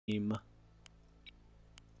Let's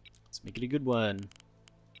make it a good one.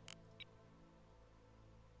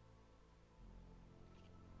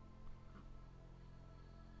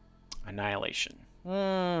 Annihilation.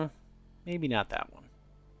 Maybe not that one.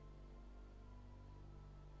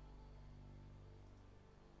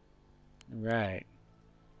 Right.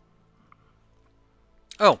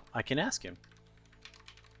 Oh, I can ask him.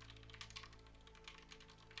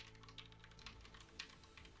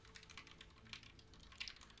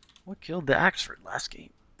 What killed the Axford last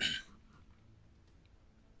game?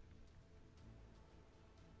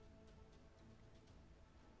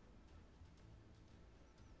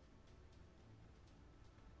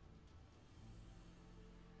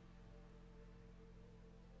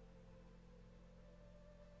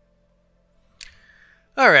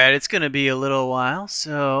 Alright, it's going to be a little while,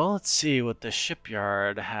 so let's see what the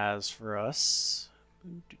shipyard has for us.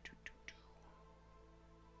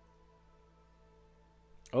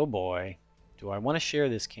 Oh boy, do I want to share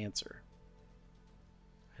this cancer?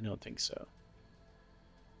 I don't think so.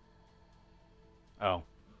 Oh.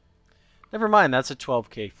 Never mind, that's a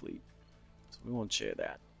 12K fleet. So we won't share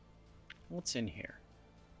that. What's in here?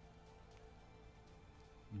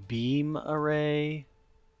 Beam array?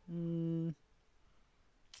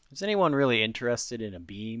 Is anyone really interested in a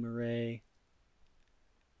beam array?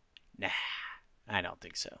 Nah, I don't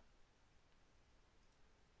think so.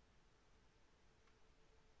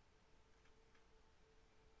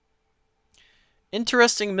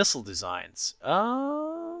 Interesting missile designs.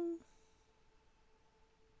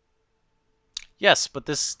 Yes, but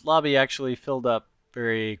this lobby actually filled up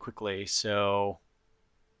very quickly, so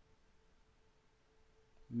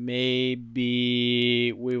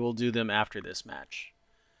maybe we will do them after this match.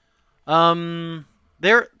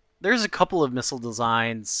 There's a couple of missile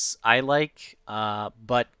designs I like,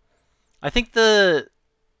 but I think the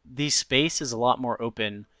space is a lot more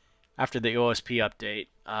open after the OSP update.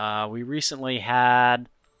 We recently had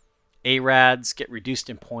ARADs get reduced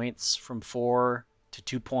in points from 4 to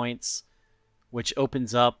 2 points, which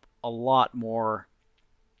opens up a lot more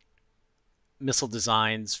missile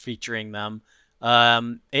designs featuring them.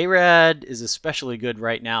 ARAD is especially good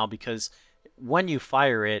right now because when you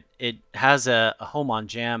fire it, it has a home on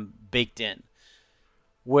jam baked in,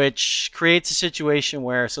 which creates a situation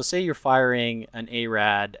where, so say you're firing an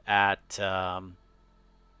ARAD at, well,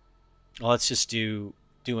 let's just do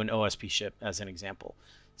an OSP ship as an example.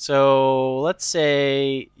 So let's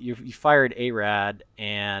say you fired ARAD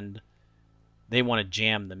and they want to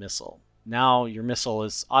jam the missile. Now your missile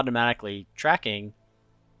is automatically tracking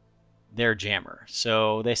their jammer.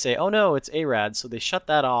 So they say, oh no, it's ARAD. So they shut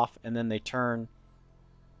that off and then they turn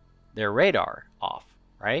their radar off,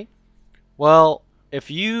 right? Well,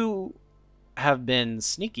 if you have been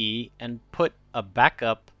sneaky and put a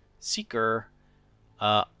backup seeker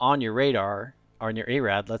on your radar, or on your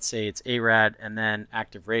ARAD, let's say it's ARAD and then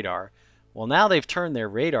active radar, well, now they've turned their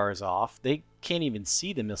radars off. They can't even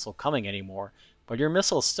see the missile coming anymore, but your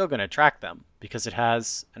missile is still going to track them because it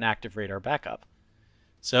has an active radar backup.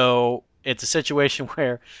 So it's a situation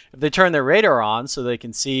where if they turn their radar on so they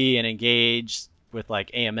can see and engage with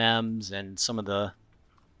like AMMs and some of the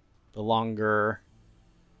longer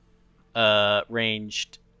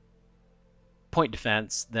ranged point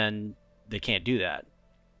defense, then they can't do that.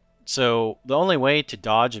 So the only way to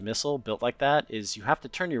dodge a missile built like that is you have to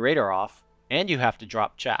turn your radar off and you have to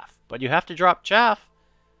drop chaff. But you have to drop chaff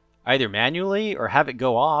either manually or have it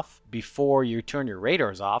go off before you turn your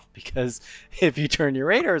radars off, because if you turn your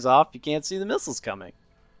radars off, you can't see the missiles coming.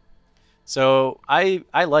 So I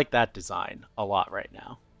like that design a lot right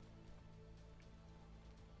now.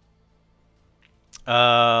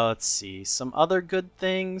 Let's see some other good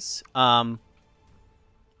things. I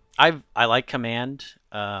like command,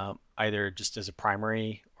 either just as a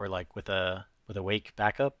primary or like with a wake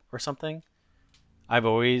backup or something. I've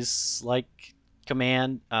always liked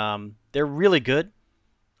command. They're really good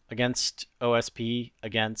against OSP,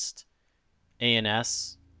 against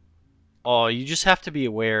ANS. Oh, you just have to be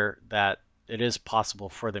aware that it is possible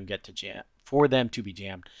for them to be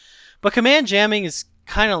jammed. But command jamming is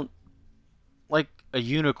kind of like a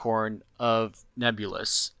unicorn of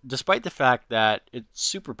Nebulous, despite the fact that it's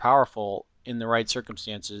super powerful in the right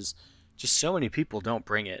circumstances. Just so many people don't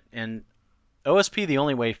bring it, and OSP, the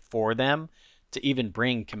only way for them to even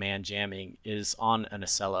bring command jamming is on an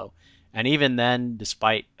Acello. And even then,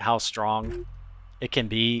 despite how strong it can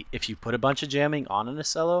be, if you put a bunch of jamming on an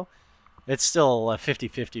Acello, it's still a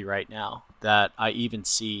 50-50 right now that I even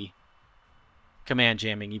see command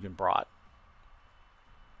jamming even brought.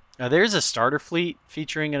 Now, there's a starter fleet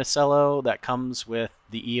featuring an Acello that comes with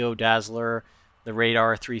the EO Dazzler, the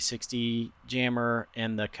radar 360 jammer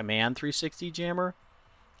and the command 360 jammer,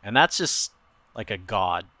 and that's just like a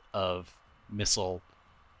god of missile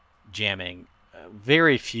jamming.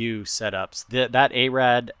 Very few setups. That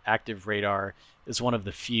ARAD active radar is one of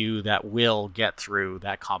the few that will get through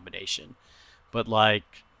that combination. But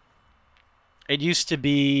like, it used to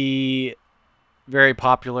be very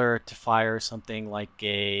popular to fire something like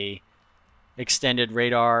a extended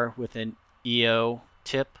radar with an EO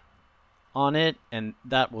tip on it, and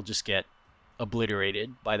that will just get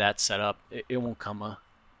obliterated by that setup. It won't come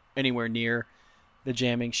anywhere near the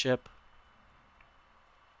jamming ship.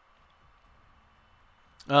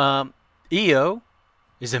 EO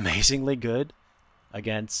is amazingly good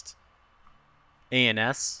against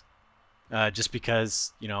ANS, just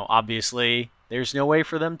because, obviously there's no way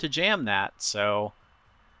for them to jam that, so,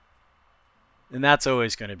 and that's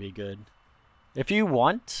always going to be good. If you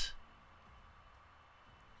want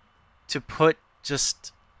to put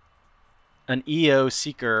just an EO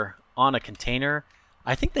seeker on a container,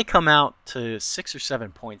 I think they come out to 6 or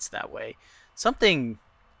 7 points that way. Something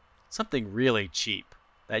really cheap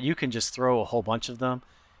that you can just throw a whole bunch of them.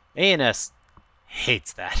 ANS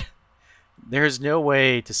hates that. There's no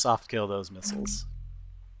way to soft kill those missiles.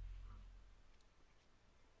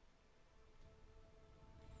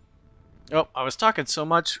 Oh, I was talking so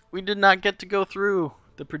much, we did not get to go through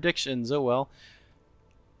the predictions. Oh well.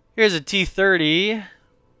 Here's a T-30.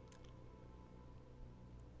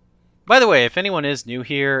 By the way, if anyone is new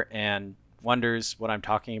here and wonders what I'm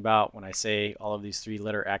talking about when I say all of these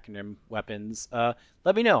 3-letter acronym weapons,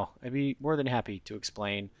 let me know. I'd be more than happy to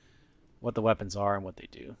explain what the weapons are and what they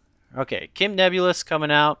do. Okay, Kim Nebulous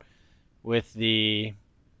coming out with the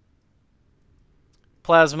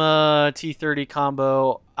Plasma T-30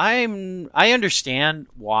 combo. I understand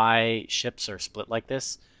why ships are split like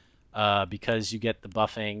this, because you get the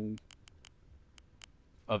buffing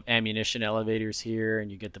of ammunition elevators here, and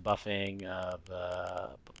you get the buffing of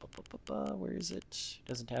where is it? It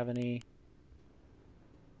doesn't have any.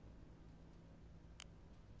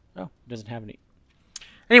 Oh, it doesn't have any.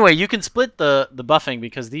 Anyway, you can split the buffing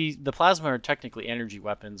because the plasma are technically energy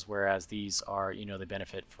weapons, whereas these are, they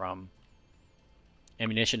benefit from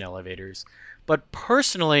ammunition elevators. But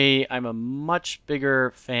personally, I'm a much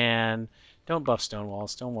bigger fan. Don't buff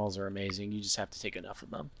stonewalls. Stonewalls are amazing. You just have to take enough of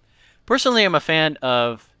them. Personally, I'm a fan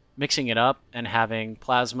of mixing it up and having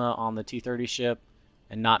plasma on the T-30 ship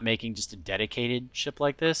and not making just a dedicated ship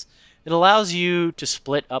like this. It allows you to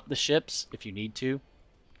split up the ships if you need to.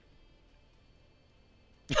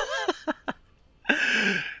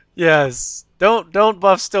 Yes, don't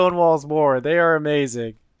buff stonewalls more. They are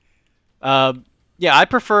amazing. Yeah, I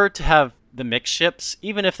prefer to have the mixed ships,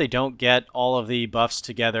 even if they don't get all of the buffs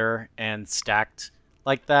together and stacked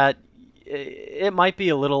like that. It might be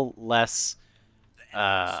a little less.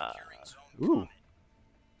 Ooh,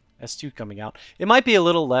 S2 coming out. It might be a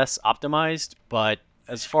little less optimized, but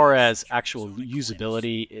as far as actual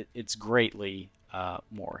usability, it's greatly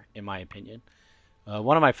more, in my opinion.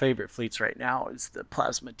 One of my favorite fleets right now is the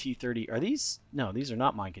Plasma T-30. Are these? No, these are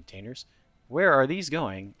not mine containers. Where are these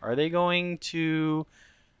going? Are they going to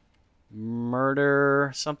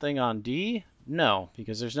murder something on D? No,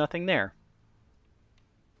 because there's nothing there.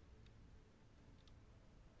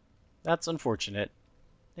 That's unfortunate.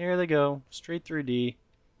 There they go, straight through D.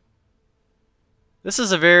 This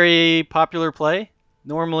is a very popular play.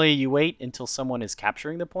 Normally you wait until someone is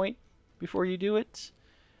capturing the point before you do it.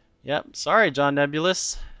 Yep, sorry, John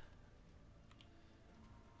Nebulous.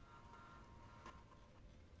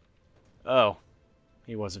 Oh,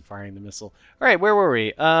 he wasn't firing the missile. All right, where were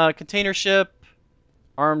we? Container ship,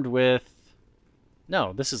 armed with...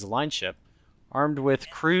 No, this is a line ship. Armed with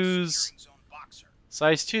cruise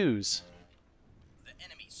size 2s.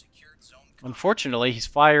 Unfortunately, he's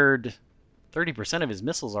fired 30% of his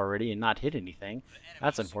missiles already and not hit anything.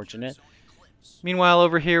 That's unfortunate. Meanwhile,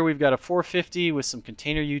 over here, we've got a 450 with some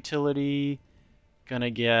container utility.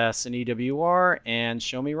 Gonna guess an EWR and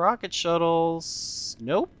show me rocket shuttles.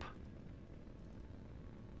 Nope.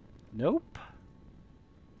 Nope.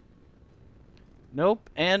 Nope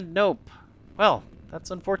and nope. Well,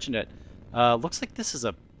 that's unfortunate. Looks like this is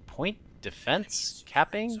a point defense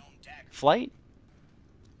capping flight.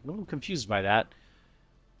 A little confused by that.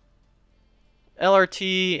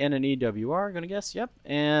 LRT and an EWR, gonna guess, yep.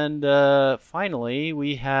 And finally,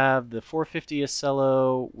 we have the 450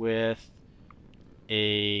 Acello with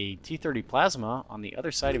a T-30 Plasma on the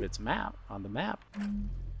other side of its map, on the map.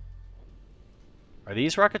 Are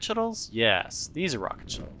these rocket shuttles? Yes, these are rocket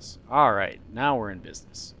shuttles. All right, now we're in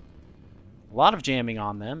business. A lot of jamming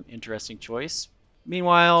on them, interesting choice.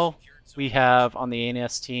 Meanwhile, we have on the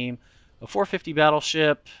ANS team a 450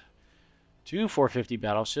 battleship, two 450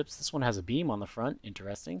 battleships. This one has a beam on the front.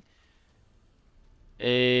 Interesting.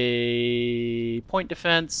 A point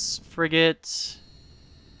defense frigate,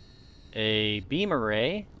 a beam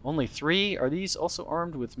array. Only 3. Are these also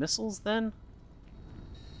armed with missiles then?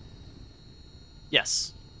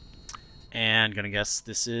 Yes. And gonna guess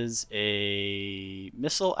this is a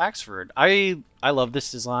missile Axford. I love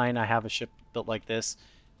this design. I have a ship built like this.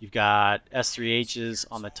 You've got S3Hs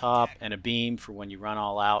on the top and a beam for when you run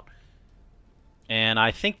all out. And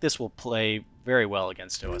I think this will play very well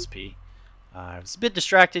against OSP. I was a bit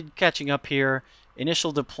distracted catching up here.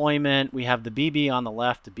 Initial deployment, we have the BB on the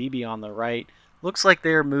left, the BB on the right. Looks like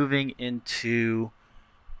they're moving into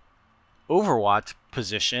Overwatch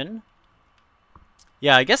position.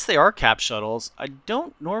 Yeah, I guess they are cap shuttles. I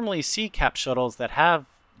don't normally see cap shuttles that have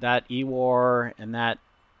that EWAR and that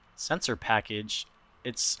sensor package.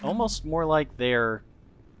 It's almost more like they're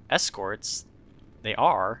escorts. They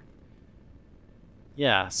are.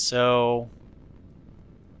 Yeah, so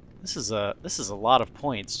this is a lot of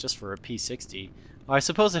points just for a P60. Oh, I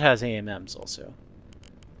suppose it has AMMs also.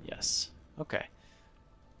 Yes. Okay.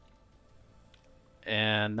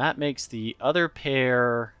 And that makes the other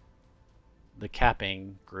pair the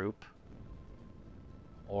capping group.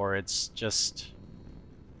 Or it's just...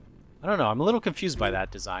 I don't know. I'm a little confused by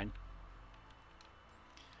that design.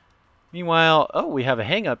 Meanwhile, oh, we have a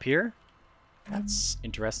hang-up here. That's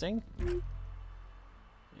interesting.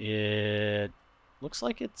 It looks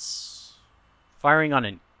like it's firing on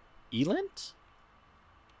an Elint?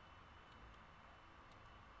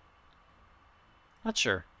 Not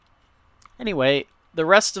sure. Anyway, the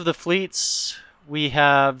rest of the fleets, we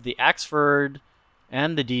have the Axford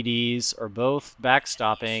and the DDs are both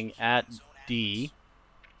backstopping at D.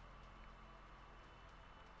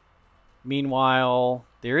 Meanwhile,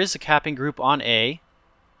 there is a capping group on A.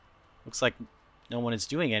 Looks like no one is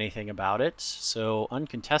doing anything about it, so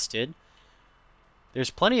uncontested.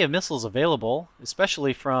 There's plenty of missiles available,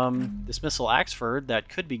 especially from this missile Axford that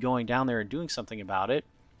could be going down there and doing something about it.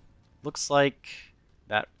 Looks like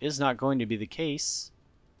that is not going to be the case.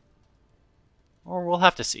 Or we'll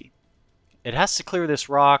have to see. It has to clear this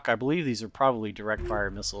rock. I believe these are probably direct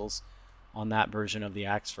fire missiles on that version of the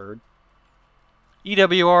Axford.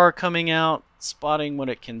 EWR coming out, spotting what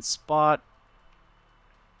it can spot.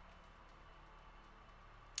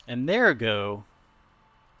 And there go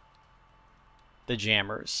the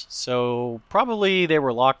jammers. So probably they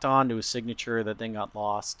were locked on to a signature that then got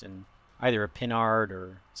lost, and either a pinard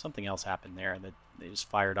or something else happened there that they just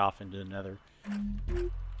fired off into another.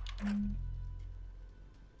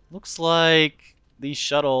 Looks like these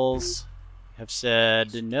shuttles have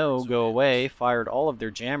said no, go away, fired all of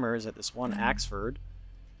their jammers at this one Axford,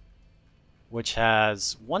 which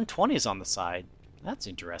has 120s on the side. That's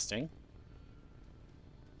interesting.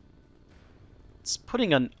 It's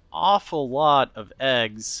putting an awful lot of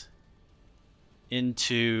eggs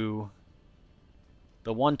into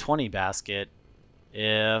the 120 basket.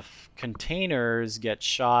 If containers get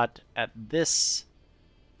shot at this,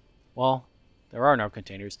 well, there are no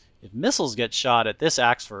containers. If missiles get shot at this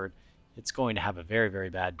Axford, it's going to have a very, very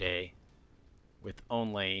bad day with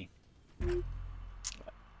only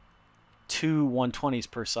 2 120s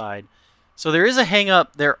per side. So there is a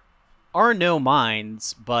hang-up. There are no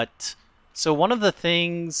mines, but... So one of the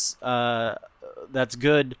things that's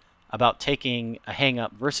good about taking a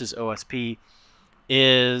hang-up versus OSP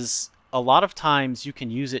is a lot of times you can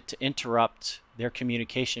use it to interrupt their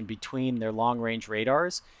communication between their long-range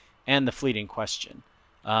radars and the fleet in question.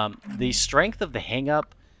 The strength of the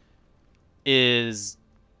hang-up is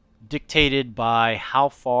dictated by how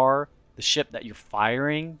far the ship that you're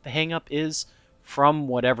firing the hang-up is from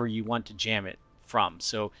whatever you want to jam it from.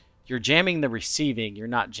 So you're jamming the receiving, you're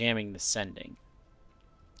not jamming the sending,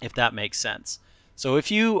 if that makes sense. So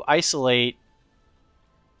if you isolate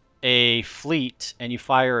a fleet and you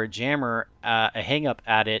fire a jammer, a hang-up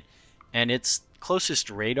at it, and its closest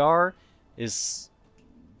radar is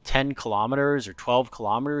 10 kilometers or 12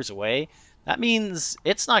 kilometers away, that means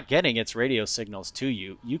it's not getting its radio signals to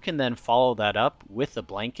you. You can then follow that up with a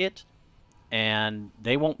blanket, and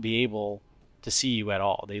they won't be able to see you at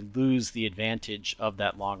all. They lose the advantage of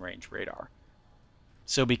that long-range radar.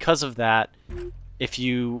 So because of that, if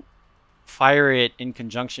you fire it in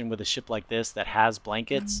conjunction with a ship like this that has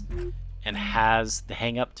blankets and has the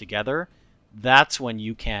hang-up together, that's when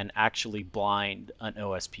you can actually blind an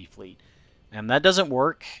OSP fleet. And that doesn't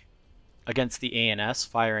work against the ANS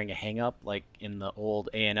firing a hang-up like in the old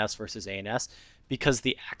ANS versus ANS, because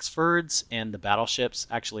the Axfords and the battleships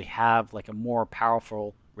actually have like a more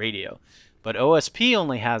powerful radio. But OSP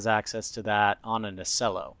only has access to that on a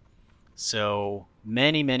nacelle. So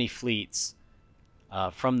many, many fleets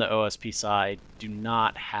from the OSP side do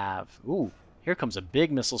not have... Ooh, here comes a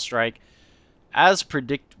big missile strike. As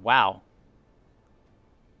predict... Wow.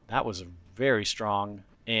 That was a very strong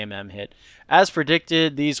AMM hit. As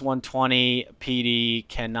predicted, these 120 PD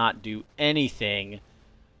cannot do anything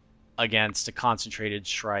against a concentrated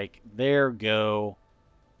strike. There go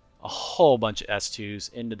a whole bunch of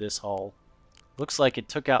S2s into this hull. Looks like it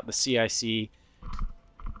took out the CIC,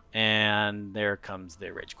 and there comes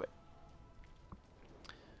the rage quit.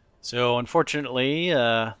 So unfortunately,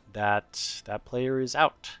 that player is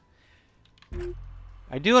out.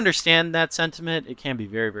 I do understand that sentiment. It can be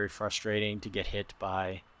very, very frustrating to get hit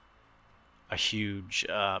by a huge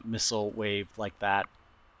missile wave like that.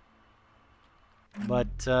 But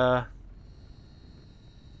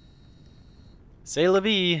c'est la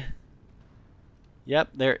vie. Yep,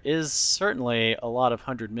 there is certainly a lot of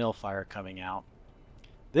 100 mil fire coming out.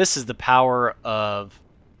 This is the power of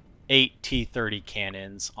 8 T-30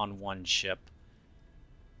 cannons on one ship.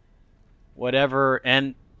 Whatever,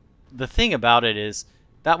 and the thing about it is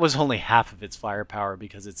that was only half of its firepower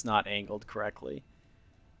because it's not angled correctly.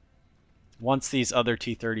 Once these other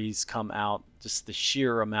T-30s come out, just the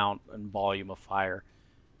sheer amount and volume of fire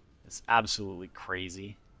is absolutely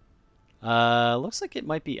crazy. Looks like it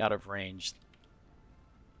might be out of range.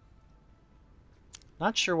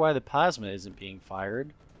 Not sure why the plasma isn't being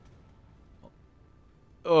fired.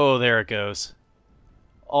 Oh, there it goes.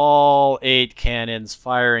 All 8 cannons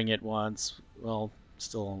firing at once. Well,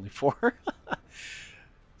 still only 4.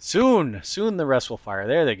 Soon the rest will fire.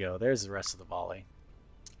 There they go. There's the rest of the volley.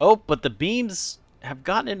 Oh, but the beams have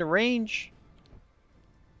gotten into range.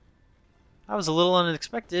 That was a little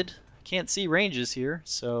unexpected. I can't see ranges here,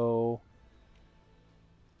 so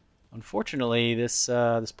unfortunately, this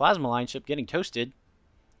plasma line ship getting toasted.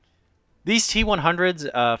 These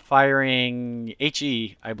T-100s firing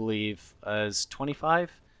HE, I believe, is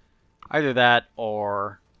 25. Either that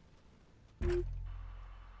or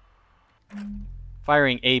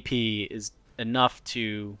firing AP is enough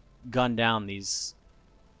to gun down these.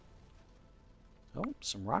 Oh,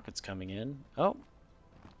 some rockets coming in. Oh.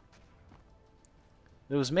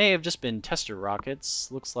 Those may have just been tester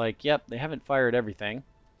rockets. Looks like, yep, they haven't fired everything.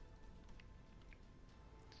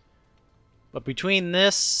 But between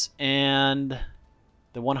this and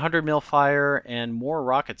the 100 mil fire and more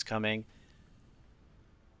rockets coming,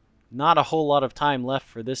 not a whole lot of time left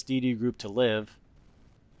for this DD group to live.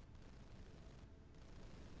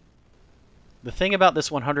 The thing about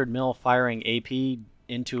this 100 mil firing AP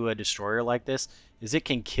into a destroyer like this is it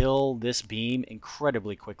can kill this beam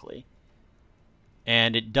incredibly quickly.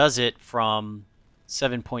 And it does it from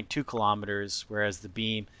 7.2 kilometers, whereas the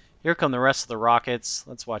beam... Here come the rest of the rockets.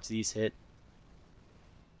 Let's watch these hit.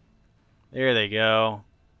 There they go.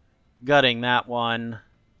 Gutting that one.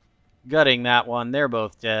 Gutting that one. They're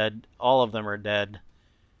both dead. All of them are dead.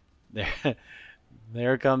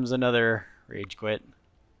 There comes another rage quit.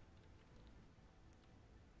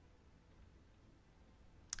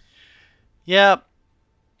 Yep.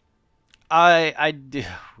 I do.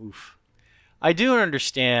 Oof. I do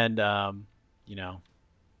understand. You know.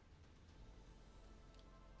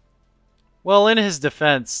 Well, in his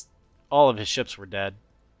defense, all of his ships were dead.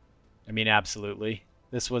 I mean, absolutely.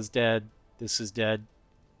 This was dead. This is dead.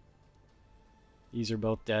 These are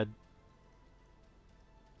both dead.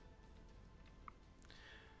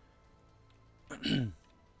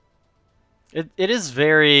 It is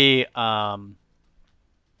very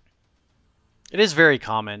it is very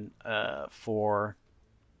common for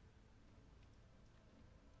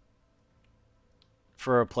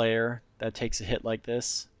a player that takes a hit like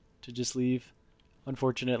this to just leave,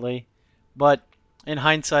 unfortunately. But in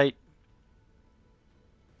hindsight,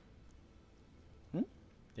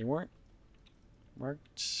 they weren't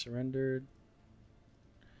marked, surrendered.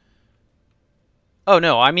 Oh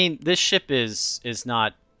no, I mean this ship is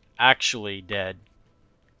not actually dead.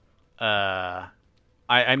 I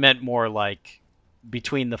meant more like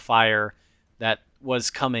between the fire that was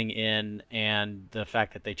coming in and the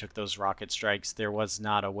fact that they took those rocket strikes, there was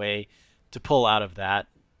not a way to pull out of that,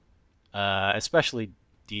 especially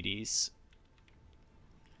DDs.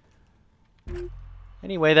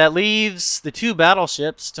 Anyway, that leaves the 2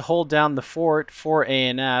 battleships to hold down the fort for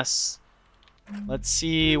ANS. Let's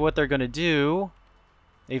see what they're going to do.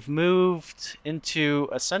 They've moved into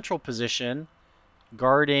a central position,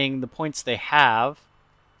 guarding the points they have.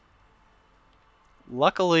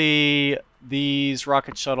 Luckily, these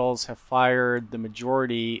rocket shuttles have fired the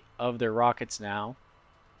majority of their rockets now.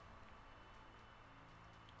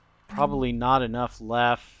 Probably not enough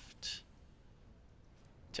left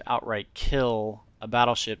to outright kill a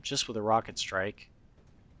battleship just with a rocket strike.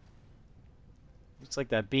 Looks like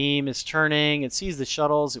that beam is turning. It sees the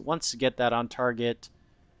shuttles. It wants to get that on target.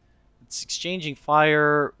 It's exchanging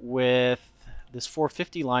fire with this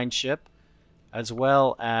 450 line ship, as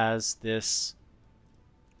well as this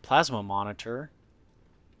plasma monitor.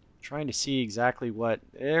 Trying to see exactly what...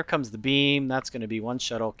 There comes the beam. That's going to be one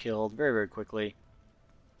shuttle killed very, very quickly.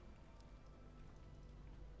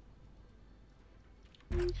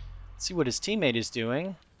 Let's see what his teammate is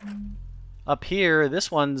doing. Up here,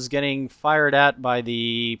 this one's getting fired at by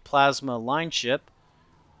the plasma line ship.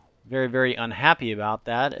 Very, very unhappy about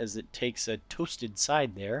that, as it takes a toasted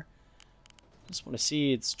side there. Just want to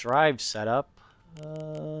see its drive setup.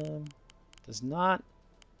 Does not...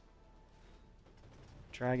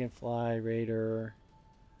 Dragonfly, Raider.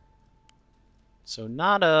 So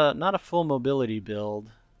not a full mobility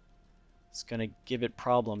build. It's going to give it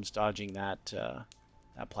problems dodging that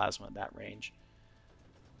that plasma at that range.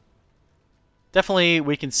 Definitely,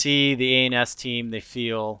 we can see the A&S team. They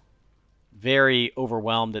feel very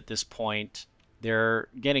overwhelmed at this point. They're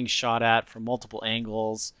getting shot at from multiple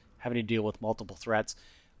angles, having to deal with multiple threats.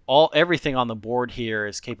 Everything on the board here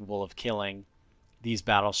is capable of killing these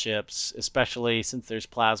battleships, especially since there's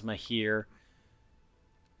plasma here.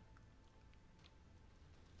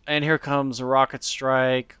 And here comes a rocket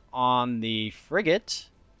strike on the frigate.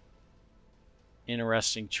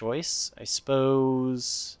 Interesting choice. I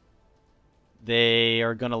suppose they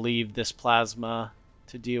are going to leave this plasma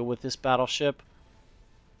to deal with this battleship.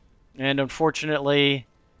 And unfortunately,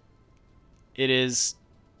 it is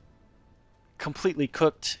completely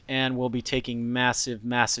cooked and will be taking massive,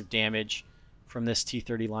 massive damage from this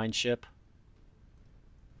T-30 line ship.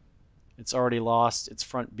 It's already lost its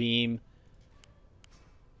front beam.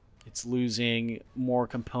 It's losing more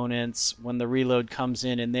components. When the reload comes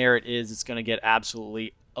in, and there it is, it's going to get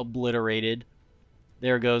absolutely obliterated.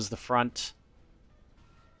 There goes the front.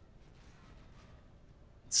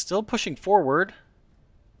 It's still pushing forward.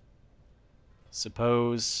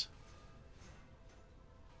 Suppose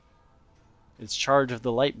it's charge of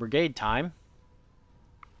the light brigade time.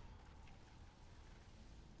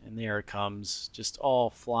 And there it comes, just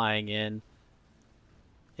all flying in.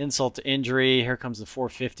 Insult to injury. Here comes the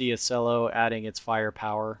 450 Acello adding its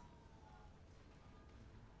firepower.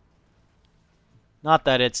 Not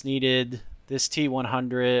that it's needed. This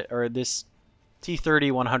T100 or this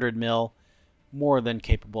T30 100 mil, more than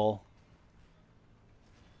capable.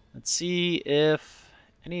 Let's see if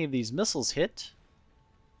any of these missiles hit.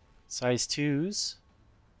 Size 2s.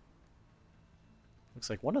 Looks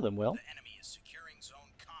like one of them will. The enemy is securing zone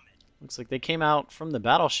Comet. Looks like they came out from the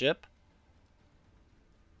battleship.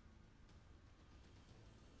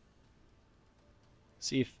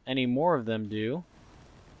 See if any more of them do.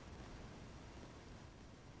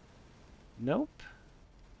 Nope.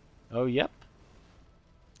 Oh, yep.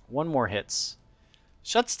 One more hits.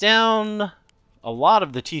 Shuts down a lot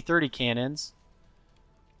of the T-30 cannons.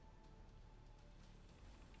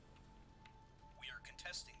 We are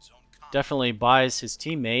contesting zone Comet. Definitely buys his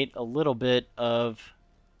teammate a little bit of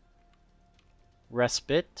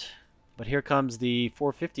respite. But here comes the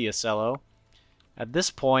 450 Acello. At this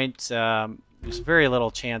point, there's very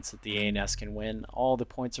little chance that the A&S can win. All the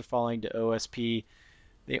points are falling to OSP.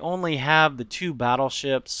 They only have the two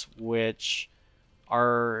battleships, which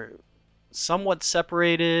are somewhat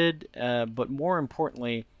separated, but more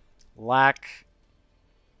importantly, lack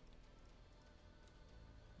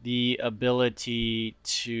the ability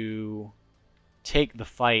to take the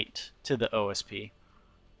fight to the OSP.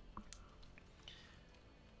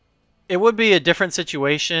 It would be a different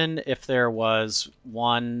situation if there was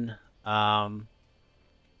one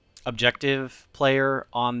objective player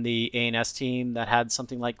on the A&S team that had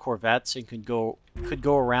something like corvettes and could go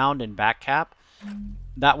around and back cap.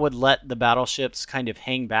 That would let the battleships kind of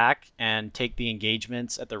hang back and take the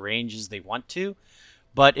engagements at the ranges they want to.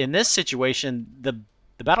 But in this situation, the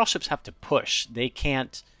battleships have to push. They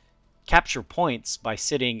can't capture points by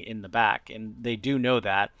sitting in the back, and they do know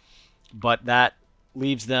that. But that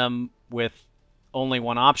leaves them with only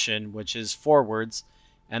one option, which is forwards,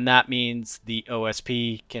 and that means the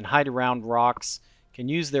OSP can hide around rocks, can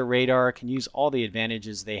use their radar, can use all the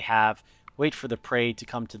advantages they have, wait for the prey to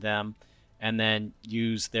come to them, and then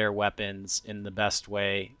use their weapons in the best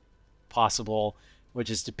way possible, which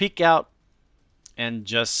is to peek out and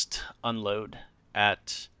just unload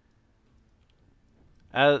at...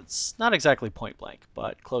 it's not exactly point blank,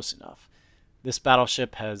 but close enough. This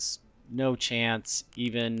battleship has no chance,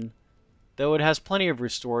 even though it has plenty of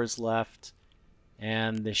restores left,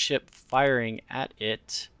 and the ship firing at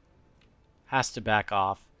it has to back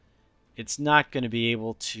off. It's not going to be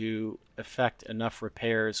able to effect enough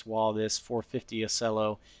repairs while this 450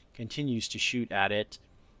 Ocello continues to shoot at it.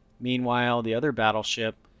 Meanwhile, the other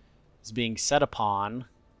battleship is being set upon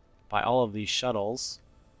by all of these shuttles,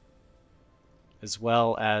 as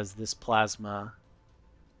well as this plasma.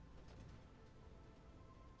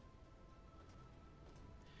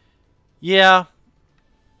 Yeah,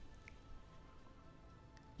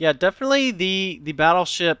 yeah, definitely the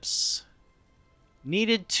battleships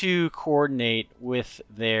needed to coordinate with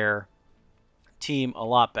their team a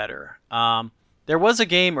lot better. There was a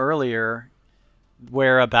game earlier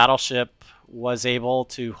where a battleship was able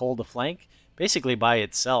to hold a flank basically by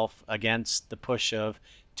itself against the push of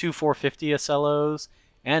two 450 SLOs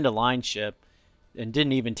and a line ship and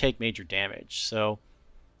didn't even take major damage. So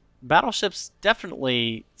battleships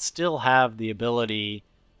definitely still have the ability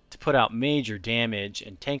to put out major damage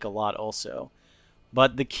and tank a lot also.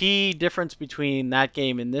 But the key difference between that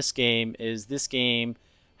game and this game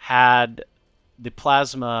had the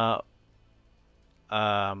plasma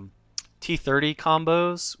um, T30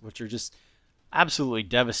 combos, which are just absolutely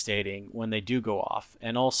devastating when they do go off,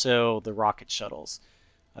 and also the rocket shuttles.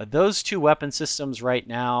 Those two weapon systems right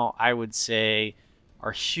now, I would say,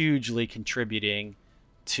 are hugely contributing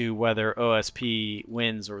to whether OSP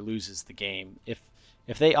wins or loses the game.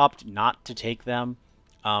 If they opt not to take them,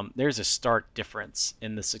 there's a stark difference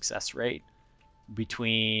in the success rate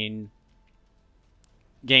between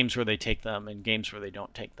games where they take them and games where they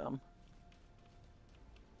don't take them.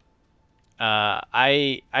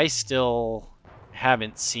 I still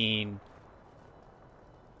haven't seen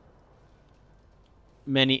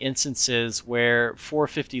many instances where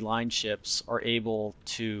 450 line ships are able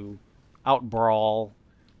to outbrawl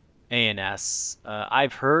ANS.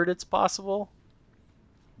 I've heard it's possible,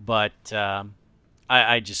 but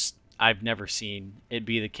I've never seen it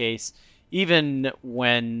be the case. Even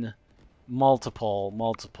when multiple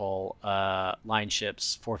line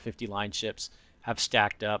ships, 450 line ships, have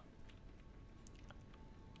stacked up,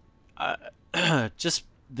 just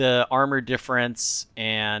the armor difference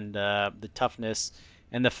and the toughness,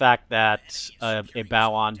 and the fact The that enemy is a securing bow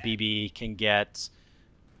zone on 10. BB can get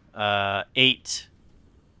 8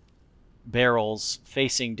 barrels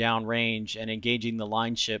facing downrange and engaging the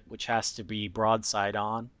line ship, which has to be broadside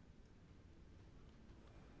on.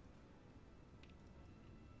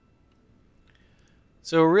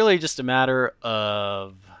 So really just a matter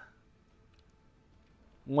of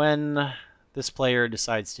when this player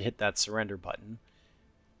decides to hit that surrender button.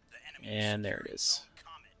 The enemy is And there it securing is. zone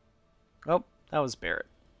Comet. Oh, that was Barrett.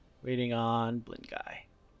 Waiting on Blind Guy.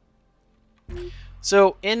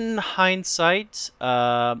 So in hindsight,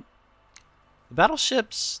 the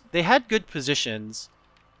battleships, they had good positions.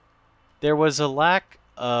 There was a lack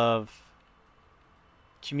of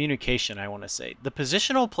communication, I want to say. The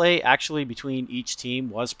positional play actually between each team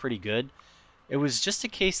was pretty good. It was just a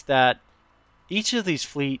case that each of these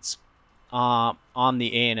fleets on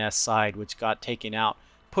the ANS side, which got taken out,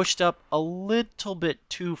 pushed up a little bit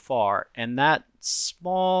too far. And that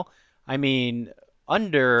small, I mean,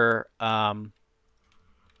 under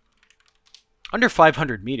under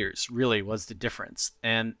 500 meters really was the difference.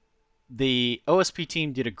 And the OSP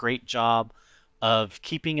team did a great job of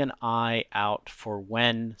keeping an eye out for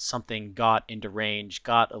when something got into range,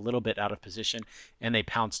 got a little bit out of position, and they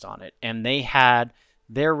pounced on it. And they had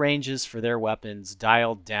their ranges for their weapons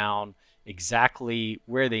dialed down exactly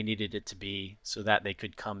where they needed it to be so that they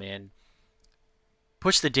could come in,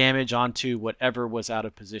 push the damage onto whatever was out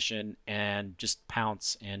of position, and just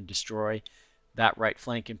pounce and destroy that right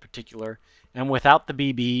flank in particular. And without the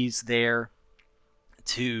BBs there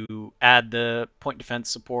to add the point defense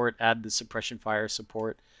support, add the suppression fire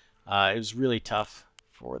support, it was really tough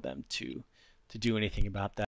for them to do anything about that.